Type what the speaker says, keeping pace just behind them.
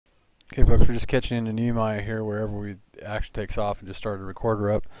Okay, folks, we're just catching into Nehemiah here, wherever we actually takes off, and just started the recorder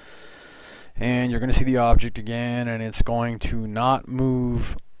up. And you're going to see the object again, and it's going to not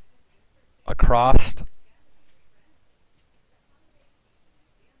move across,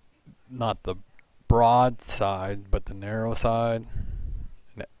 not the broad side, but the narrow side.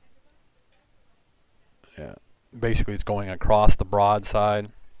 Yeah, basically it's going across the broad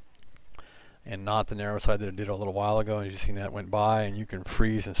side and not the narrow side that it did a little while ago. And you've seen that went by, and you can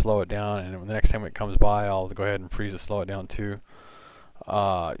freeze and slow it down, and the next time it comes by, I'll go ahead and freeze and slow it down too.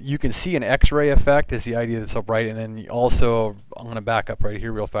 You can see an X-ray effect is the idea that's so bright, and then also I'm going to back up right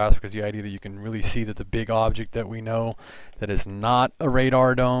here real fast, because the idea that you can really see that the big object that we know that is not a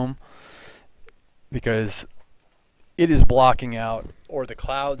radar dome, because it is blocking out, or the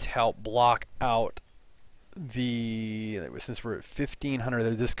clouds help block out since we're at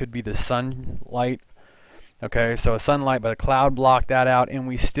 1500, this could be the sunlight. Okay, so sunlight, but a cloud blocked that out, and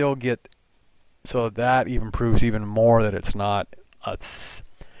we still get, so that even proves even more that it's not a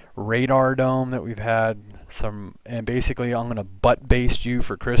radar dome that we've had some. And basically I'm going to butt baste you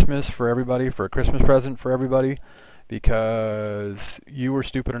for Christmas, for everybody, for a Christmas present for everybody, because you were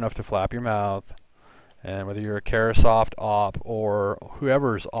stupid enough to flap your mouth. And whether you're a Carasoft op or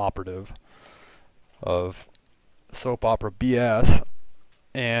whoever's operative of soap opera BS,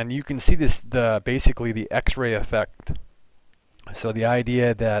 and you can see this, basically the X-ray effect. So the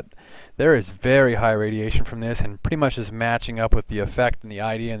idea that there is very high radiation from this, and pretty much is matching up with the effect and the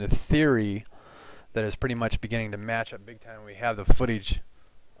idea and the theory that is pretty much beginning to match up big time. We have the footage,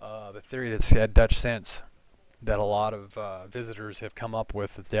 the theory that's had Dutch sense, that a lot of visitors have come up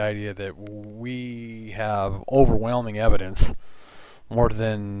with, the idea that we have overwhelming evidence, more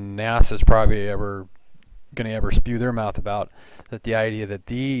than NASA's probably ever going to ever spew their mouth about, that the idea that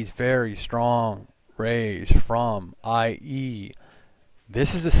these very strong rays from, i.e.,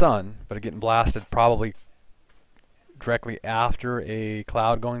 this is the sun, but it's getting blasted probably directly after a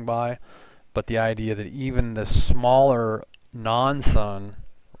cloud going by, but the idea that even the smaller non-sun,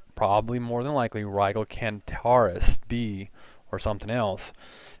 probably more than likely Rigel Centaurus B or something else,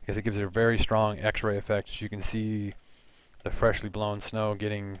 because it gives it a very strong X-ray effect. As you can see, the freshly blown snow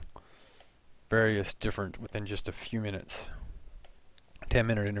getting various different within just a few minutes,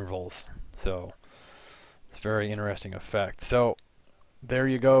 10-minute intervals. So it's a very interesting effect. So there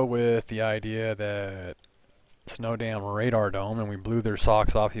you go with the idea that Snow Dam radar dome, and we blew their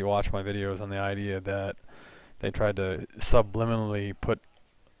socks off. You watch my videos on the idea that they tried to subliminally put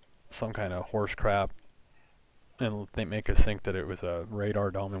some kind of horse crap and they make us think that it was a radar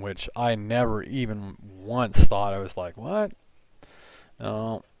dome, in which I never even once thought. I was like, what?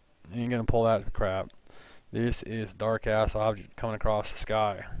 No, you ain't gonna pull that crap. This is dark ass object coming across the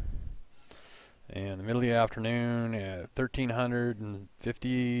sky. And the middle of the afternoon at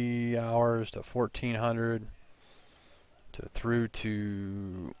 1350 hours to 1400 to through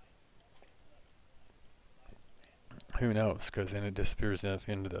to who knows, because then it disappears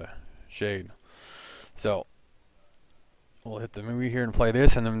into the shade. So we'll hit the movie here and play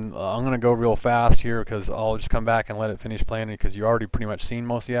this, and then I'm going to go real fast here, because I'll just come back and let it finish playing, because you already pretty much seen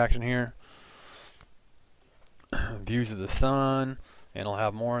most of the action here. Views of the sun, and I'll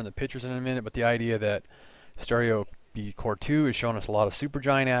have more in the pictures in a minute, but the idea that Stereo B Core 2 is showing us a lot of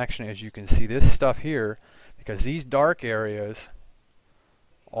supergiant action, as you can see this stuff here, because these dark areas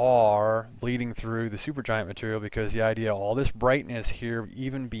are bleeding through the supergiant material, because the idea all this brightness here,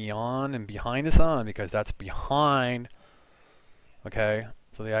 even beyond and behind the sun, because that's behind, okay,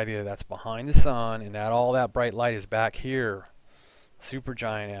 so the idea that's behind the sun, and that all that bright light is back here,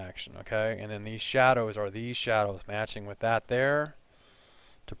 supergiant action, okay, and then these shadows are these shadows matching with that there,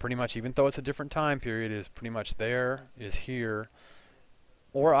 to pretty much, even though it's a different time period, is pretty much there is here,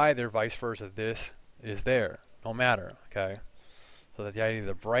 or either vice versa, this is there, no matter, okay. So that the idea of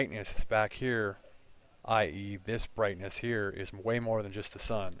the brightness is back here, i.e. this brightness here is way more than just the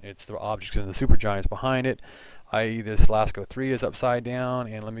sun. It's the objects in the supergiants behind it, i.e. this LASCO 3 is upside down.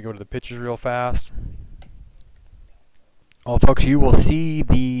 And let me go to the pictures real fast. Oh, folks, you will see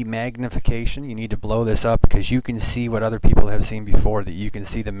the magnification. You need to blow this up, because you can see what other people have seen before, that you can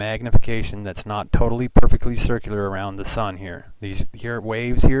see the magnification that's not totally perfectly circular around the sun here. These here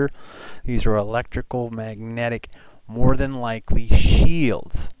waves here, these are electrical magnetic, more than likely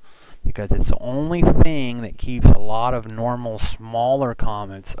shields, because it's the only thing that keeps a lot of normal smaller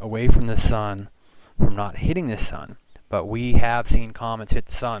comets away from the sun from not hitting the sun. But we have seen comets hit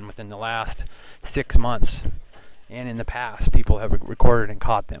the sun within the last 6 months, and in the past people have recorded and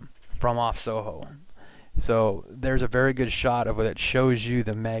caught them from off Soho. So there's a very good shot of it that shows you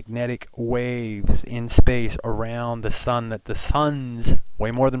the magnetic waves in space around the sun, that the sun's,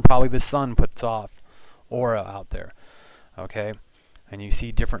 way more than probably the sun, puts off aura out there. Okay, and you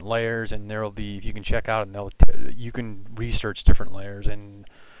see different layers, and there will be, if you can check out, and you can research different layers. And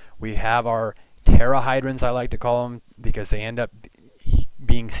we have our terahydrons, I like to call them, because they end up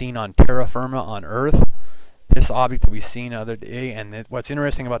being seen on terra firma on Earth. This object that we've seen the other day, and what's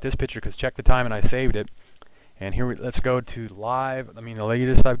interesting about this picture, because check the time, and I saved it. And here, let's go to live. I mean, the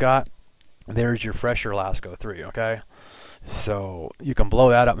latest I've got. There's your fresher LASCO 3. Okay, so you can blow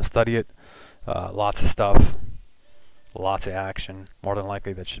that up and study it. Lots of stuff, lots of action. More than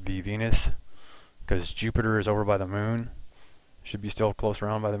likely, that should be Venus, because Jupiter is over by the moon. Should be still close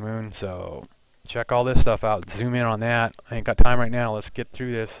around by the moon. So check all this stuff out. Zoom in on that. I ain't got time right now. Let's get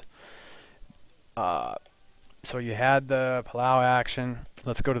through this. So you had the Palau action.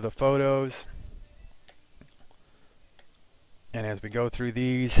 Let's go to the photos. And as we go through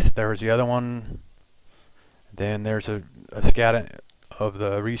these, there's the other one. Then there's a scat of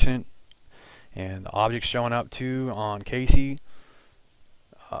the recent. And the objects showing up too on Casey.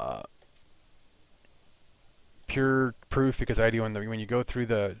 Pure proof, because I do when you go through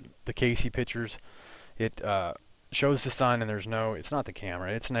the Casey pictures, it shows the sun, and there's no, it's not the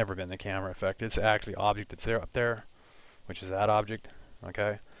camera, it's never been the camera effect, it's actually object that's there up there, which is that object.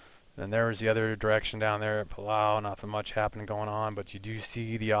 Okay, then there's the other direction down there at Palau, nothing much happening going on, but you do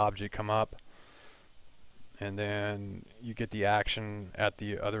see the object come up, and then you get the action at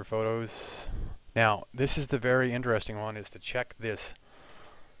the other photos. Now this is the very interesting one, is to check this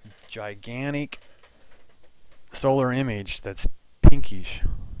gigantic solar image that's pinkish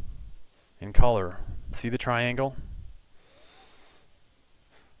in color. See the triangle?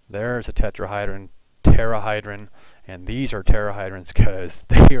 There's a tetrahydron, terahydron, and these are terahydrons, because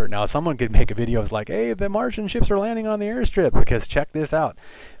they are, now someone could make a video like, hey, the Martian ships are landing on the airstrip, because check this out.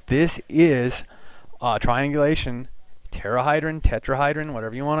 This is triangulation, terahydron, tetrahydron,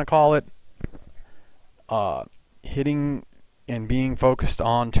 whatever you want to call it, hitting and being focused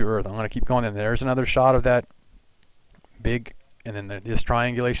onto Earth. I'm going to keep going, and there's another shot of that big, and then this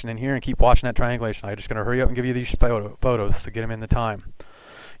triangulation in here, and keep watching that triangulation. I'm just going to hurry up and give you these photos to get them in the time.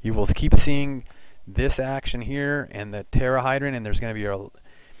 You will keep seeing this action here and the terahydron, and there's going to be a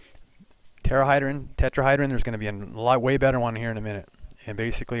terahydron, tetrahydron. There's going to be a way better one here in a minute. And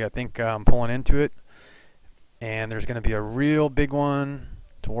basically, I think I'm pulling into it, and there's going to be a real big one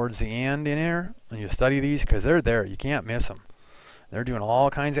towards the end in here. And you study these, because they're there. You can't miss them. They're doing all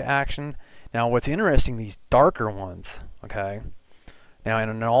kinds of action. Now, what's interesting, these darker ones, okay? Now,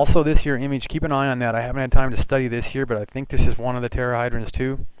 and also this here image, keep an eye on that. I haven't had time to study this here, but I think this is one of the terahydrons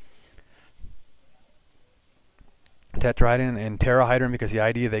too. Tetrahydron and terahydron, because the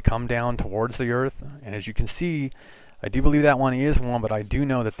idea they come down towards the Earth. And as you can see, I do believe that one is one, but I do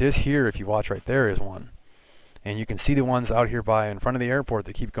know that this here, if you watch right there, is one. And you can see the ones out here by in front of the airport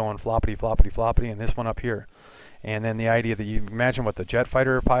that keep going floppity, floppity, floppity, and this one up here. And then the idea that you imagine what the jet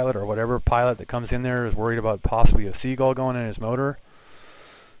fighter pilot or whatever pilot that comes in there is worried about possibly a seagull going in his motor.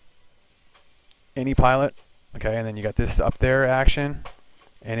 Any pilot, okay, and then you got this up there action,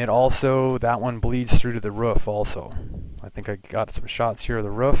 and it also, that one bleeds through to the roof also. I think I got some shots here of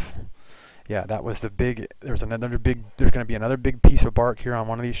the roof. Yeah, that was the big, there's another big, there's going to be another big piece of bark here on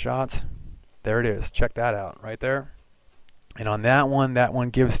one of these shots. There it is, check that out, right there. And on that one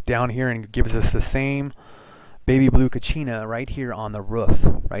gives down here and gives us the same baby blue Kachina right here on the roof,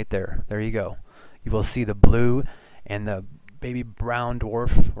 right there. There you go. You will see the blue and the baby brown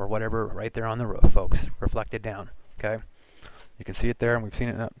dwarf or whatever right there on the roof, folks, reflected down. Okay, you can see it there, and we've seen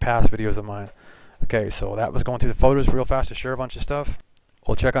it in past videos of mine. Okay, so that was going through the photos real fast to share a bunch of stuff.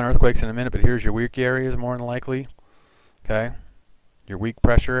 We'll check on earthquakes in a minute, but here's your weak areas more than likely. Okay, your weak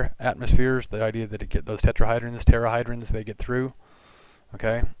pressure atmospheres, the idea that it get those tetrahydrons, terahydrons, they get through.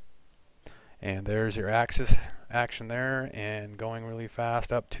 Okay, and there's your axis action there, and going really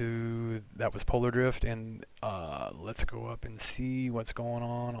fast up to, that was polar drift. And let's go up and see what's going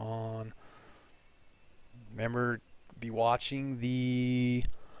on. Remember, be watching the,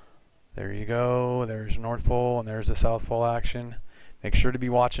 there you go, there's North Pole and there's the South Pole action. Make sure to be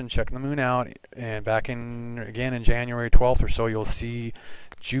watching, checking the moon out, and back in again in January 12th or so, you'll see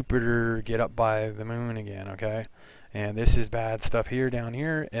Jupiter get up by the moon again. Okay, and this is bad stuff here down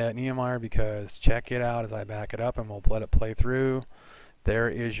here at Niemeyer, because check it out as I back it up, and we'll let it play through. There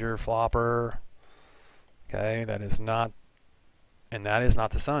is your flopper. Okay, that is not, and that is not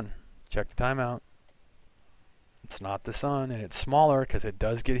the sun. Check the timeout. It's not the sun, and it's smaller because it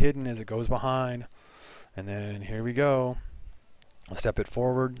does get hidden as it goes behind. And then here we go. I'll step it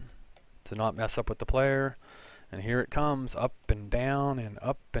forward. to not mess up with the player. And here it comes, up and down and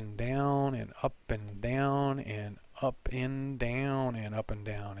up and down and up and down and up and down and up and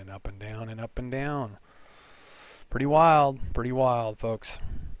down and up and down and up and down. Pretty wild, folks.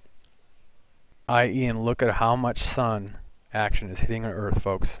 I.e., and look at how much sun action is hitting our Earth,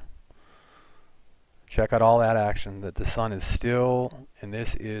 folks. Check out all that action that the sun is still, and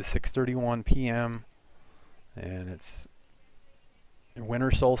this is 6:31 p.m. and it's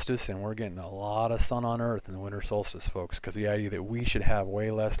winter solstice, and we're getting a lot of sun on Earth in the winter solstice, folks, because the idea that we should have way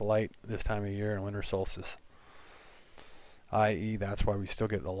less light this time of year in winter solstice, i.e. that's why we still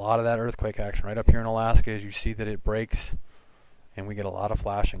get a lot of that earthquake action right up here in Alaska. As you see that it breaks and we get a lot of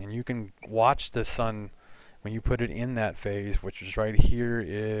flashing, and you can watch the sun when you put it in that phase, which is right here,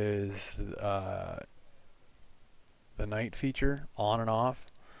 is the night feature on and off,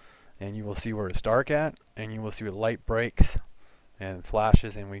 and you will see where it's dark at, and you will see where light breaks and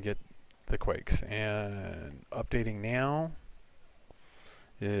flashes, and we get the quakes. And updating now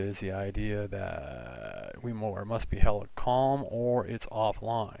is the idea that it must be hella calm or it's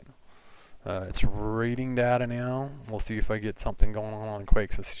offline. It's reading data now. We'll see if I get something going on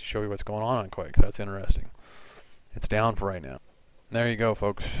quakes. Let's show you what's going on quakes. That's interesting. It's down for right now. There you go,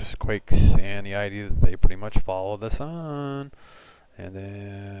 folks. Quakes, and the idea that they pretty much follow the sun. And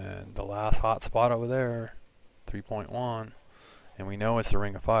then the last hot spot over there, 3.1. And we know it's the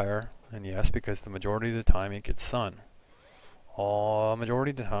Ring of Fire, and yes, because the majority of the time it gets sun.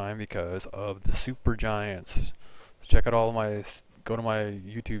 Majority of the time because of the supergiants. Check out go to my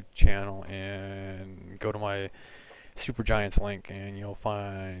YouTube channel and go to my supergiants link, and you'll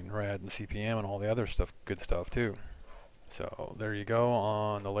find rad and CPM and all the other stuff, good stuff too. So there you go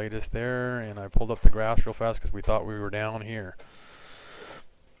on the latest there, and I pulled up the graphs real fast because we thought we were down here.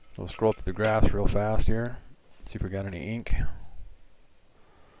 We'll scroll through the graphs real fast here, see if we got any ink.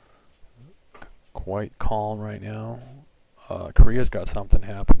 Quite calm right now. Korea's got something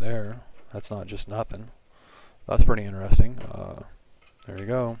happen there. That's not just nothing. That's pretty interesting. There you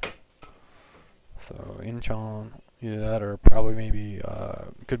go. So Incheon, either that or probably maybe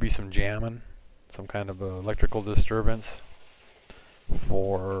could be some jamming, some kind of electrical disturbance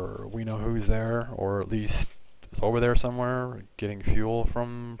for we know who's there, or at least it's over there somewhere getting fuel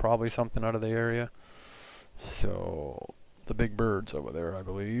from probably something out of the area. So the big bird's over there, I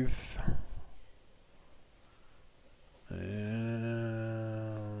believe.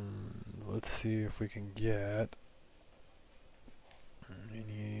 And let's see if we can get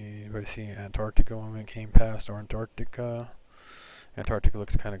anybody see Antarctica when we came past, or Antarctica. Antarctica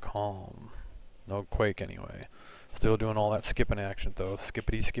looks kind of calm. No quake anyway. Still doing all that skipping action though.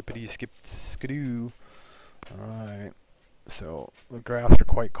 Skippity, skippity, skip, skidoo. Alright. So the graphs are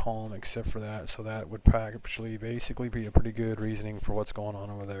quite calm except for that. So that would actually basically be a pretty good reasoning for what's going on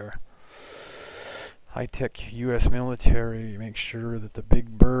over there. High-tech U.S. military, make sure that the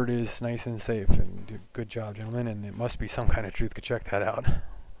big bird is nice and safe, and do good job, gentlemen, and it must be some kind of truth to check that out.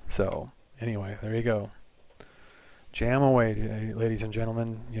 So anyway, there you go. Jam away, ladies and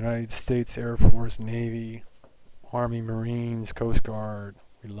gentlemen. United States Air Force, Navy, Army, Marines, Coast Guard,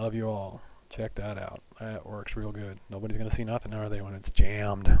 we love you all. Check that out. That works real good. Nobody's going to see nothing, are they, when it's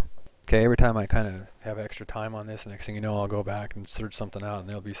jammed? Okay, every time I kind of have extra time on this, next thing you know, I'll go back and search something out, and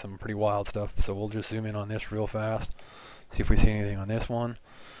there'll be some pretty wild stuff. So we'll just zoom in on this real fast, see if we see anything on this one,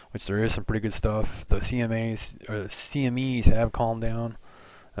 which there is some pretty good stuff. The CMEs have calmed down,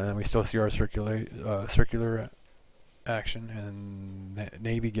 and we still see our circular action, and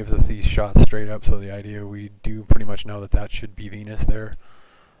Navy gives us these shots straight up. So the idea, we do pretty much know that that should be Venus there.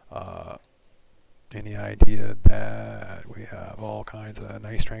 Any idea that we have all kinds of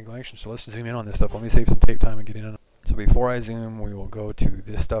nice triangulation. So let's zoom in on this stuff. Let me save some tape time and get in on it. So before I zoom, we will go to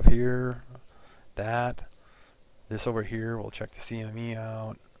this stuff here, this over here. We'll check the CME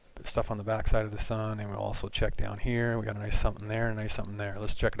out, stuff on the back side of the sun, and we'll also check down here. We got a nice something there, a nice something there.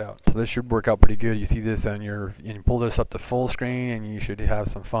 Let's check it out. So this should work out pretty good. You see this on you pull this up to full screen, and you should have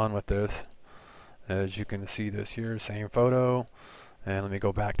some fun with this. As you can see this here, same photo. And let me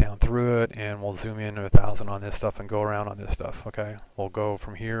go back down through it, and we'll zoom in to 1,000 on this stuff and go around on this stuff, okay? We'll go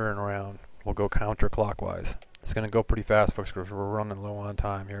from here and around. We'll go counterclockwise. It's going to go pretty fast, folks, because we're running low on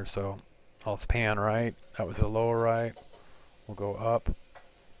time here. So I'll pan right. That was a lower right. We'll go up.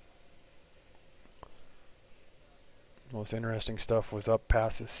 Most interesting stuff was up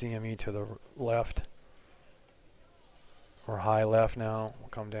past the CME to the left. Or high left now. We'll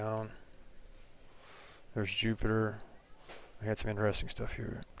come down. There's Jupiter. We had some interesting stuff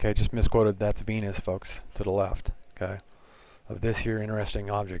here. Okay, just misquoted. That's Venus, folks, to the left. Okay, of this here interesting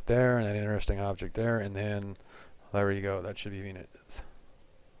object there, and that interesting object there, and then there you go. That should be Venus.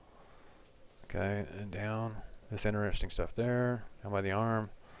 Okay, and down. This interesting stuff there. Down by the arm.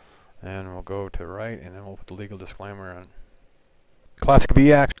 And we'll go to right, and then we'll put the legal disclaimer on. Classic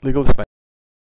V Act, legal disclaimer.